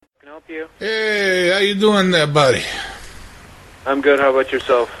help you? Hey, how you doing there, buddy? I'm good. How about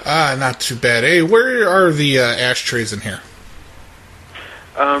yourself? Not too bad. Hey, where are the ashtrays in here?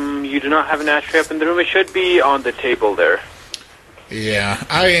 You do not have an ashtray up in the room. It should be on the table there. Yeah,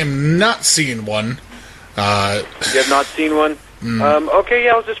 I am not seeing one. You have not seen one? Okay,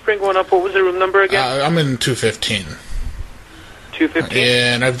 yeah, I'll just bring one up. What was the room number again? I'm in 215. 215?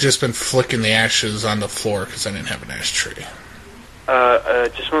 And I've just been flicking the ashes on the floor because I didn't have an ashtray.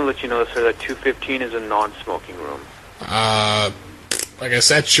 Just want to let you know, sir, that 215 is a non-smoking room. I guess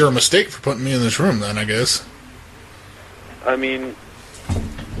that's your mistake for putting me in this room, then, I guess. I mean,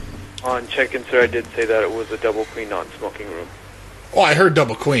 on check-in, sir, I did say that it was a double queen non-smoking room. Oh, I heard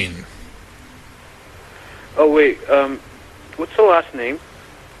double queen. Oh, wait, what's the last name?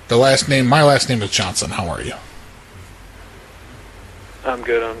 My last name is Johnson. How are you? I'm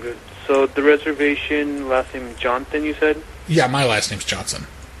good. So, the reservation, last name Jonathan, you said? Yeah, my last name's Johnson.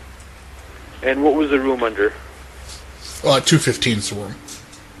 And what was the room under? 215's the room.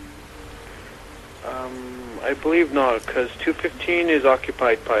 I believe not, because 215 is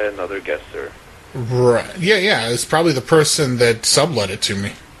occupied by another guest, sir. Right. Yeah, it's probably the person that sublet it to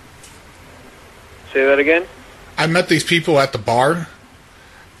me. Say that again? I met these people at the bar,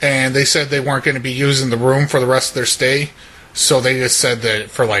 and they said they weren't going to be using the room for the rest of their stay, so they just said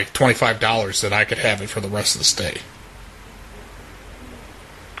that for like $25 that I could have it for the rest of the stay.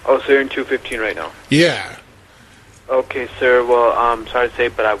 Oh, so you're in 215 right now? Yeah. Okay, sir. Well, I'm sorry to say,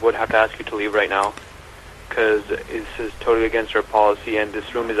 but I would have to ask you to leave right now, because this is totally against our policy, and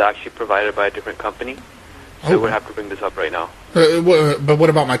this room is actually provided by a different company. So I would have to bring this up right now. But what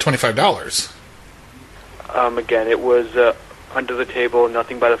about my $25? Again, it was under the table,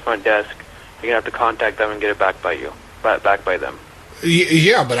 nothing by the front desk. You're going to have to contact them and get it back by you. Back by them.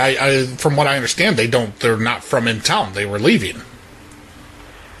 Yeah, but I from what I understand, they're not from in town. They were leaving.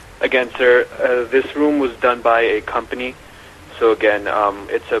 Again, sir, this room was done by a company. So again,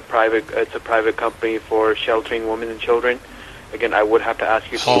 it's a private company for sheltering women and children. Again, I would have to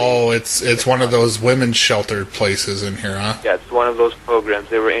ask you to leave. It's one of those women's shelter places in here, huh? Yeah, it's one of those programs.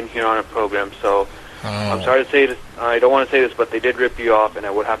 They were in here on a program, so I'm sorry to say this. I don't want to say this, but they did rip you off, and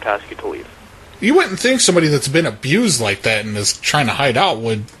I would have to ask you to leave. You wouldn't think somebody that's been abused like that and is trying to hide out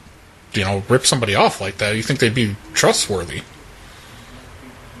would, rip somebody off like that. You think they'd be trustworthy?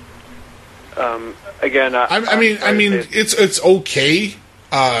 Again, I mean, it's okay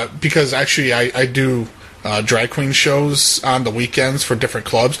because actually I do drag queen shows on the weekends for different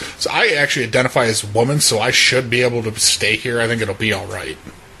clubs. So I actually identify as a woman, so I should be able to stay here. I think it'll be all right.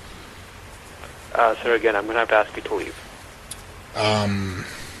 Sir, again, I'm going to have to ask you to leave.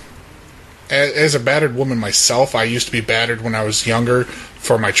 As a battered woman myself, I used to be battered when I was younger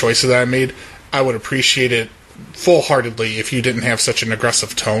for my choices that I made. I would appreciate it full-heartedly if you didn't have such an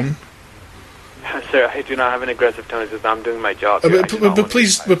aggressive tone. Sir, I do not have an aggressive tone. It's just I'm doing my job. But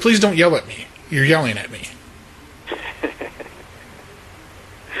please don't yell at me. You're yelling at me.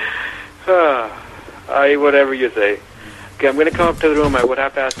 Whatever you say. Okay, I'm going to come up to the room. I would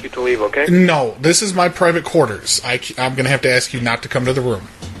have to ask you to leave, okay? No, this is my private quarters. I'm going to have to ask you not to come to the room.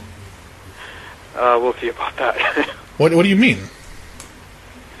 We'll see about that. What do you mean?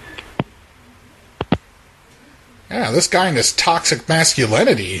 Yeah, this guy and his toxic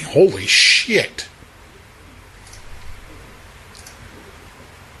masculinity. Holy shit.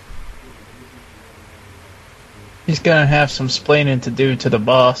 He's gonna have some splaining to do to the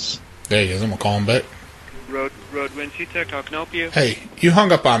boss. There he is. I'm gonna call him back. Roadwind Tech, how can I help you? Hey, you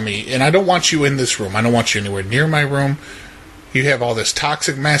hung up on me, and I don't want you in this room. I don't want you anywhere near my room. You have all this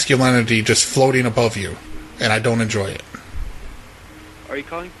toxic masculinity just floating above you, and I don't enjoy it. Are you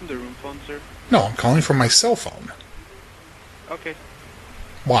calling from the room phone, sir? No, I'm calling from my cell phone. Okay.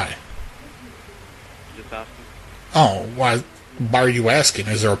 Why? Just asking. Oh, why are you asking?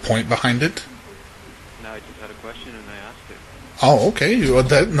 Is there a point behind it? No, I just had a question and I asked it. Oh, okay. Well,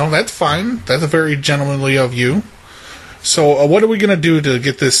 that's fine. That's very gentlemanly of you. So, what are we going to do to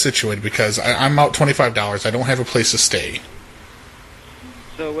get this situated? Because I'm out $25. I don't have a place to stay.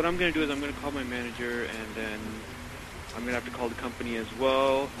 So what I'm going to do is I'm going to call my manager, and then I'm going to have to call the company as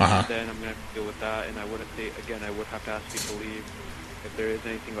well. And then I'm going to have to deal with that, and I would have to ask you to leave. If there is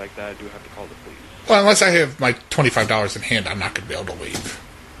anything like that, I do have to call the police. Well, unless I have my $25 in hand, I'm not going to be able to leave.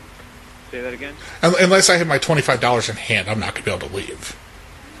 Say that again? Unless I have my $25 in hand, I'm not going to be able to leave.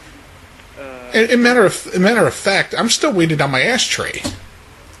 In matter of fact, I'm still waiting on my ashtray.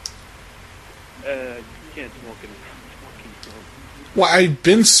 You can't smoke in smoking room. Well, I've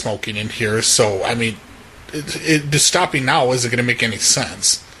been smoking in here, so, I mean, just stopping now isn't going to make any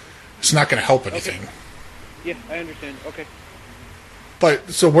sense. It's not going to help anything. Okay. Yeah, I understand. Okay.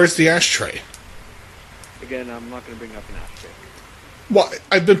 But, so where's the ashtray? Again, I'm not going to bring up an ashtray. Well,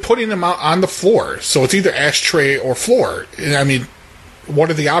 I've been putting them out on the floor, so it's either ashtray or floor. I mean, what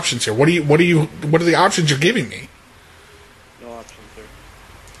are the options here? What are the options you're giving me? No options,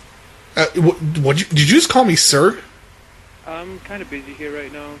 sir. Did you just call me sir? I'm kind of busy here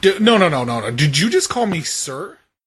right now. No. Did you just call me sir?